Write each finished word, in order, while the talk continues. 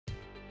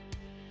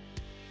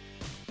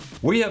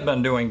We have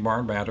been doing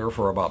barn banter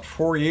for about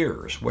 4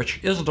 years, which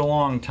isn't a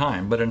long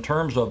time, but in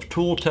terms of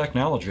tool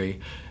technology,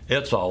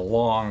 it's a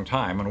long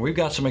time, and we've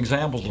got some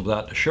examples of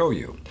that to show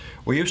you.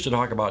 We used to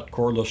talk about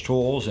cordless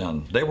tools,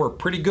 and they were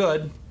pretty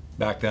good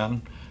back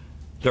then.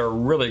 They're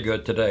really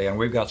good today, and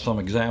we've got some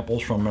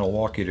examples from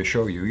Milwaukee to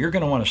show you. You're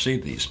going to want to see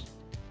these.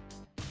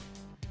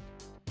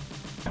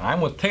 And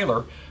I'm with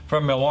Taylor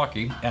from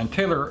Milwaukee, and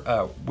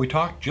Taylor, we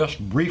talked just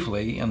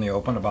briefly in the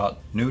open about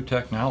new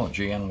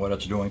technology and what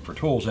it's doing for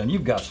tools, and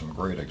you've got some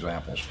great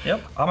examples.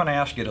 Yep. I'm going to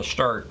ask you to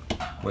start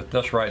with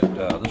this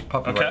this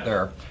puppy right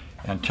there,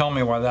 and tell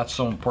me why that's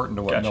so important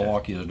to what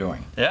Milwaukee is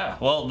doing. Yeah,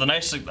 well, the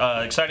nice,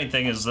 exciting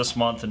thing is this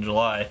month in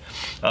July,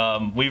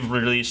 we've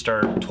released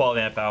our 12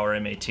 amp hour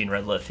M18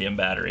 red lithium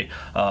battery.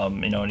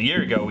 You know, a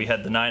year ago we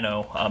had the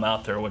 9.0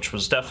 out there, which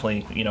was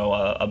definitely, you know,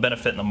 a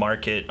benefit in the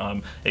market.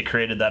 It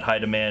created that high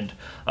demand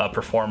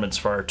performance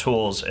for our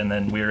tools, and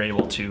then we were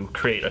able to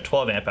create a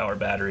 12 amp hour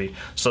battery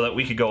so that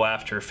we could go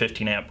after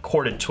 15 amp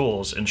corded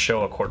tools and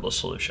show a cordless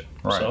solution.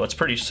 Right. So it's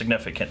pretty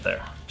significant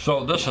there.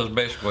 So this has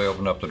basically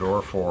opened up the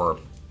door for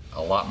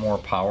a lot more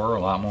power,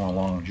 a lot more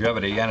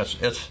longevity, and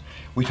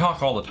we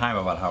talk all the time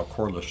about how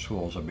cordless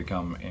tools have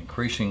become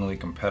increasingly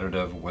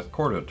competitive with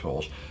corded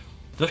tools.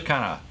 This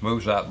kind of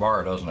moves that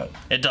bar, doesn't it?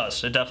 It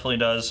does. It definitely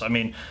does. I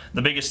mean,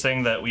 the biggest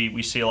thing that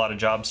we see a lot of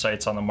job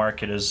sites on the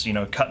market is, you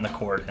know, cutting the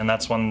cord, and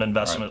that's one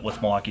investment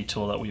with Milwaukee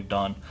tool that we've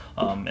done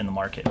in the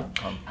market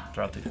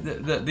throughout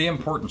the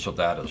importance of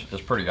that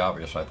is pretty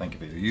obvious. I think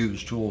if you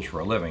use tools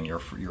for a living, you're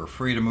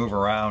free to move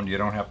around. You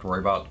don't have to worry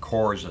about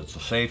cords. It's a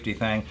safety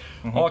thing.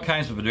 All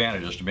kinds of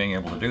advantages to being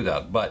able to do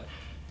that. But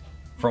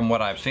from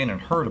what I've seen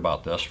and heard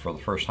about this for the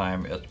first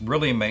time, it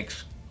really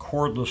makes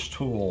cordless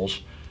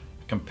tools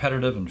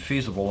competitive and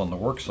feasible in the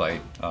work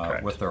site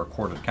with their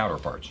corded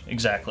counterparts.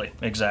 Exactly.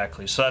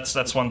 So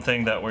that's one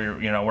thing that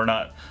we're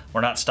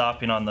not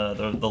stopping on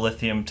the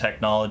lithium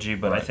technology,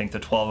 but I think the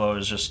 12.0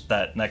 is just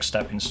that next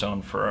stepping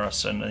stone for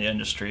us in the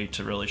industry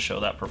to really show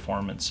that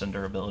performance and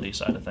durability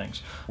side of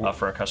things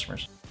for our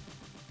customers.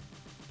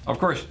 Of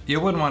course, you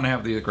wouldn't want to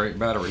have these great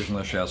batteries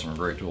unless you had some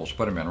great tools to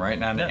put them in,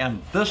 right?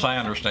 And this, I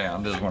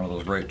understand, is one of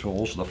those great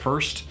tools, the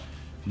first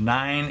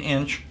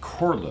 9-inch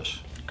cordless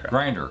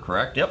grinder,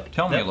 correct? Yep.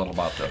 Tell me a little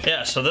about this.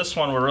 Yeah, so this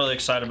one we're really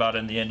excited about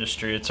in the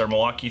industry. It's our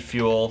Milwaukee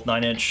Fuel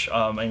 9-inch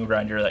angle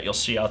grinder that you'll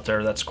see out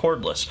there that's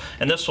cordless.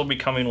 And this will be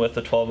coming with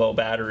the 12.0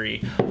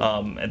 battery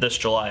this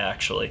July,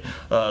 actually.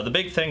 The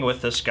big thing with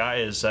this guy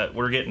is that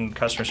we're getting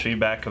customers'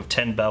 feedback of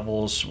 10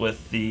 bevels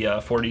with the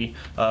 40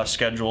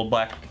 scheduled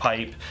black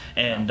pipe,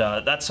 and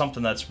that's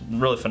something that's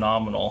really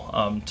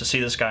phenomenal. To see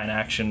this guy in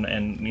action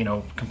and, you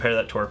know, compare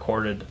that to our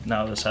corded,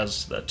 now this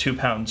has 2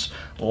 pounds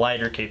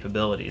lighter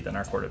capability than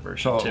our corded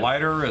version. So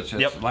lighter, it's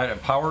lighter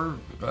power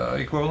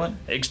equivalent?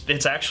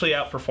 It's actually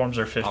outperforms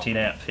our 15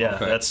 amp. Yeah,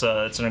 that's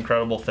it's an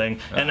incredible thing.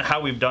 And how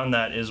we've done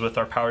that is with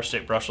our power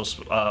stick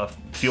brushless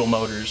fuel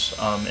motors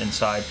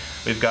inside.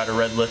 We've got a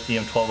red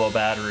lithium 12.0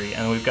 battery,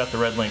 and we've got the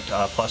Red Link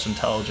Plus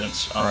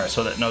intelligence,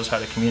 so that knows how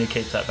to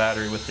communicate that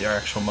battery with the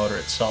actual motor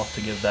itself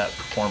to give that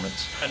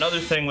performance. Another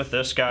thing with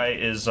this guy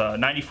is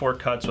 94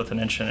 cuts with an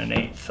 1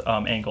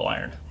 1/8" angle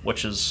iron,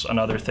 which is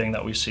another thing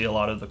that we see a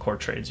lot of the core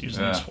trades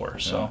using this for.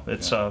 So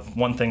it's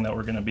one thing that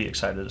we're going to be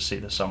excited to see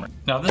this summer.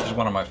 Now this is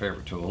one of my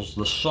favorite tools,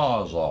 the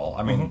Sawzall.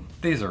 I mean,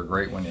 these are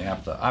great when you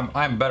have to.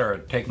 I'm better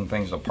at taking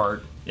things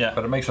apart. Yeah.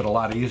 But it makes it a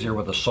lot easier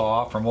with a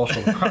saw for most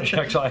of the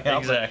projects I have.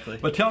 Exactly.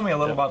 But tell me a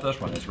little about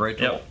this one. It's a great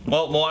tool.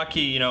 Well,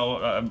 Milwaukee, you know,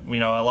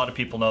 a lot of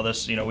people know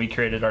this. You know, we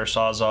created our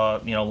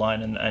Sawzall, you know,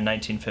 line in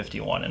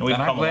 1951, and we've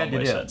come a long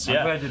way since.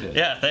 I'm glad you did.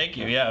 Yeah, thank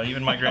you. Yeah,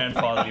 even my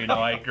grandfather, you know,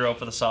 I grew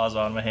up with a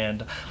Sawzall in my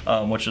hand,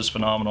 which is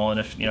phenomenal. And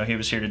if, you know, he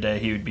was here today,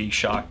 he would be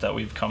shocked that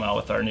we've come out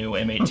with our new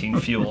M18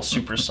 Fuel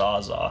Super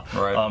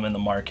Sawzall in the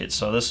market.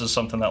 So this is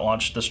something that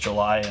launched this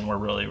July, and we're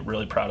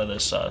really proud of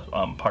this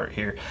part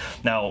here.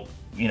 Now,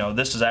 you know,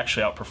 this is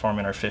actually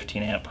outperforming our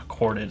 15 amp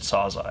corded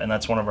Sawzall, and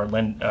that's one of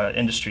our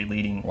industry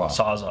leading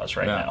Sawzalls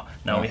right now.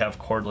 Now we have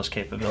cordless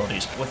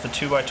capabilities. With the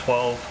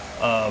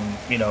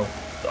 2x12, you know,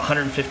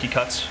 150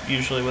 cuts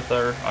usually with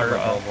our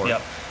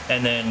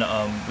and then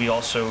we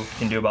also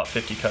can do about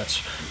 50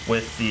 cuts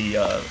with the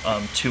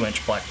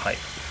 2-inch black pipe,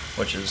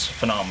 which is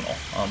phenomenal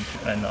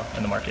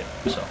in the market.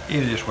 So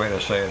easiest way to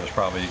say it is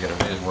probably you get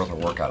a day's worth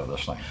of work out of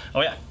this thing.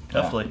 Oh yeah,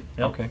 definitely.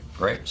 Yeah. Okay,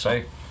 great.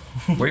 So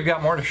we've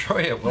got more to show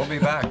you. We'll be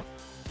back.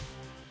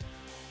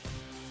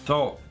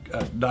 So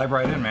dive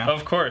right in, man.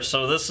 Of course.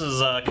 So this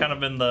has kind of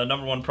been the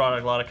 #1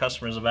 product a lot of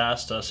customers have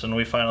asked us, and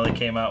we finally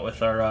came out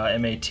with our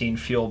M18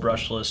 Fuel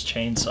brushless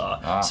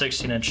chainsaw,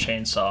 16-inch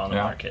chainsaw on the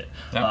market.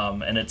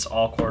 And it's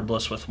all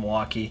cordless with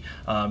Milwaukee.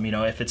 You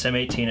know, if it's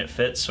M18, it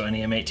fits, so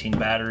any M18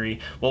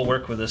 battery will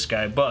work with this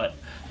guy, but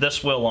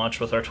this will launch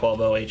with our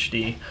 12.0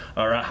 HD,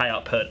 or high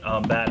output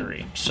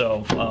battery.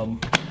 So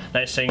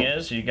nice thing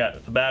is you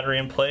got the battery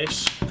in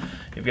place,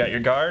 you've got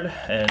your guard,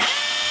 and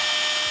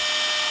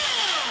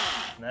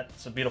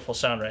that's a beautiful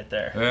sound right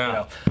there. Yeah. You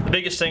know, the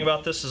biggest thing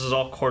about this is it's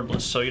all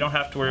cordless, so you don't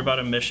have to worry about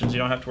emissions, you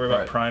don't have to worry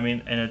about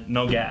priming, and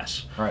no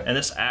gas. And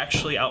this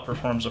actually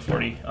outperforms a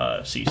 40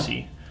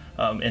 cc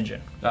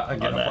engine.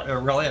 Again,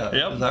 really?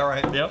 Yep. Is that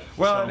right? Yep.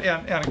 Well, so.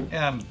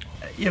 and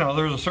you know,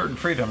 there's a certain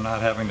freedom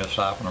not having to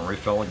stop and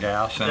refill a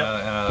gas in,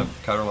 a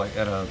cutter like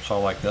in a saw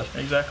like this.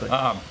 Exactly.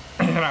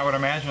 And I would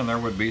imagine there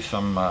would be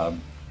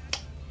some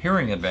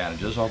hearing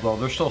advantages, although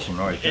there's still some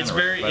noise. It's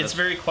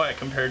very quiet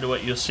compared to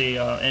what you'll see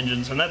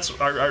engines, and that's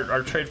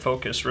our trade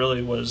focus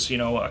really was, you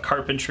know,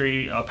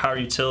 carpentry, power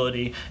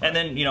utility, and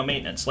then, you know,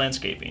 maintenance,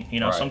 landscaping. You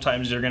know,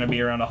 sometimes you're going to be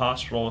around a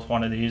hospital with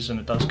one of these, and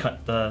it does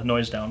cut the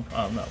noise down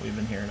that we've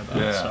been hearing about.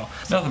 Yeah. So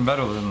nothing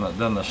better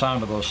than the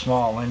sound of those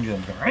small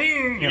engines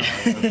going. You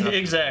know,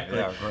 exactly.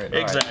 Yeah, great.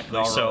 Exactly.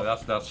 Right. No, so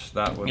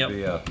that would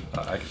be I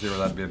can see where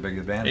that'd be a big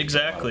advantage.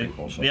 Exactly.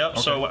 For a lot of people, so. Yep.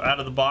 Okay. So out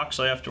of the box,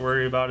 all you have to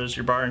worry about is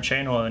your bar and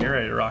chain oil, and you're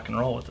ready to rock and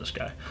roll with this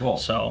guy. Cool.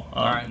 So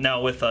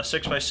now with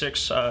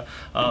 6x6,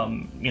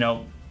 you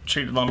know,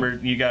 treated lumber,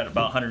 you got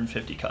about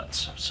 150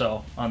 cuts.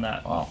 So on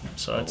that. Wow.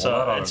 So it's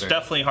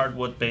definitely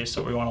hardwood base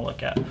that we want to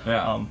look at.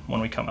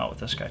 When we come out with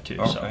this guy too.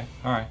 Okay. So.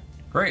 All right.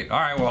 Great. All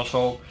right. Well,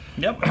 so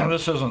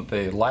this isn't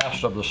the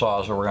last of the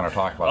saws that we're going to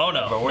talk about. Oh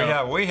no.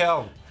 But we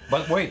have.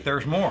 But wait,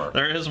 there's more.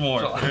 There is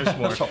more. There's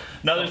more.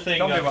 Another thing.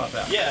 Tell me about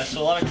that. Yeah,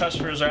 so a lot of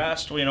customers are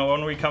asked, you know,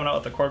 when are we coming out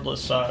with the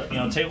cordless, you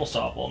know, table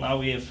saw? Well, now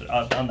we have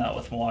done that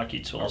with Milwaukee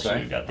tools. So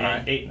we've got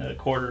the 8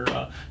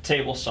 1/4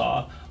 table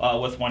saw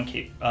with one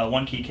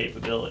key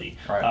capability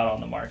out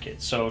on the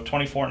market. So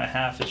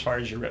 24.5 as far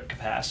as your rip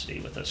capacity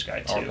with this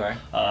guy too.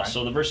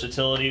 So the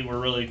versatility,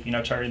 we're really, you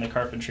know, targeting the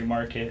carpentry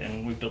market,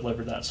 and we've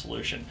delivered that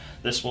solution.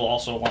 This will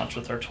also launch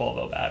with our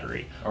 12-volt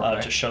battery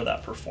to show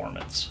that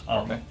performance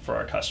for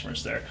our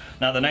customers there.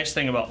 Now the nice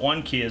thing about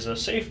one key as a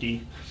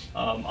safety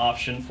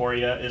option for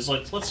you is,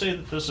 let's say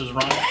that this is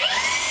running.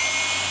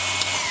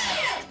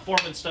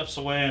 Foreman steps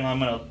away and I'm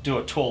going to do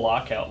a tool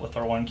lockout with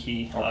our one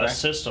key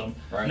system.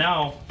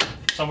 Now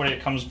somebody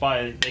that comes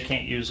by, they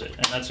can't use it,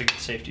 and that's a good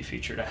safety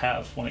feature to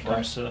have when it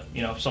comes to,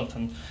 you know,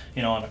 something,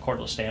 you know, on a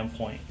cordless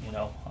standpoint. You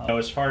know,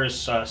 as far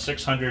as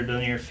 600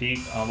 linear feet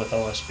with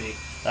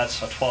OSB,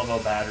 that's a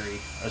 12-volt battery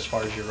as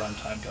far as your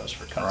runtime goes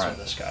for cuts with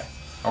this guy.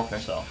 Okay.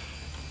 So.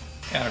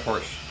 And of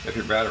course, if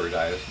your battery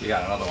dies, you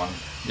got another one.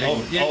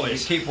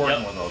 Always. You keep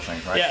working with those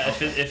things, right? Yeah,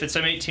 if it's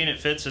M18,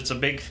 it fits. It's a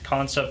big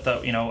concept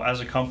that, you know,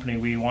 as a company,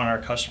 we want our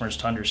customers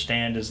to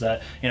understand is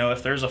that, you know,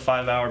 if there's a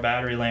 5-hour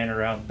battery laying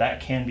around, that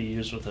can be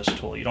used with this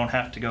tool. You don't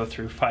have to go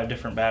through 5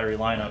 different battery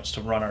lineups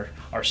to run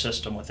our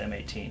system with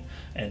M18,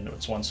 and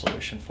it's one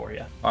solution for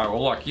you. All right,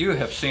 well, look, you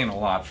have seen a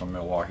lot from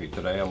Milwaukee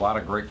today, a lot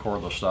of great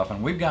cordless stuff,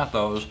 and we've got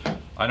those,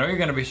 I know you're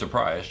going to be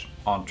surprised,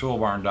 on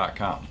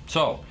Toolbarn.com.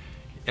 So,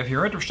 if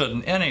you're interested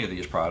in any of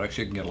these products,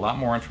 you can get a lot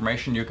more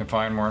information. You can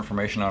find more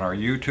information on our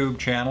YouTube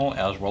channel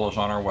as well as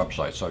on our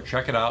website. So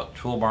check it out,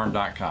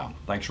 Toolbarn.com.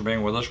 Thanks for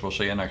being with us. We'll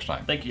see you next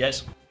time. Thank you,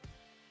 guys.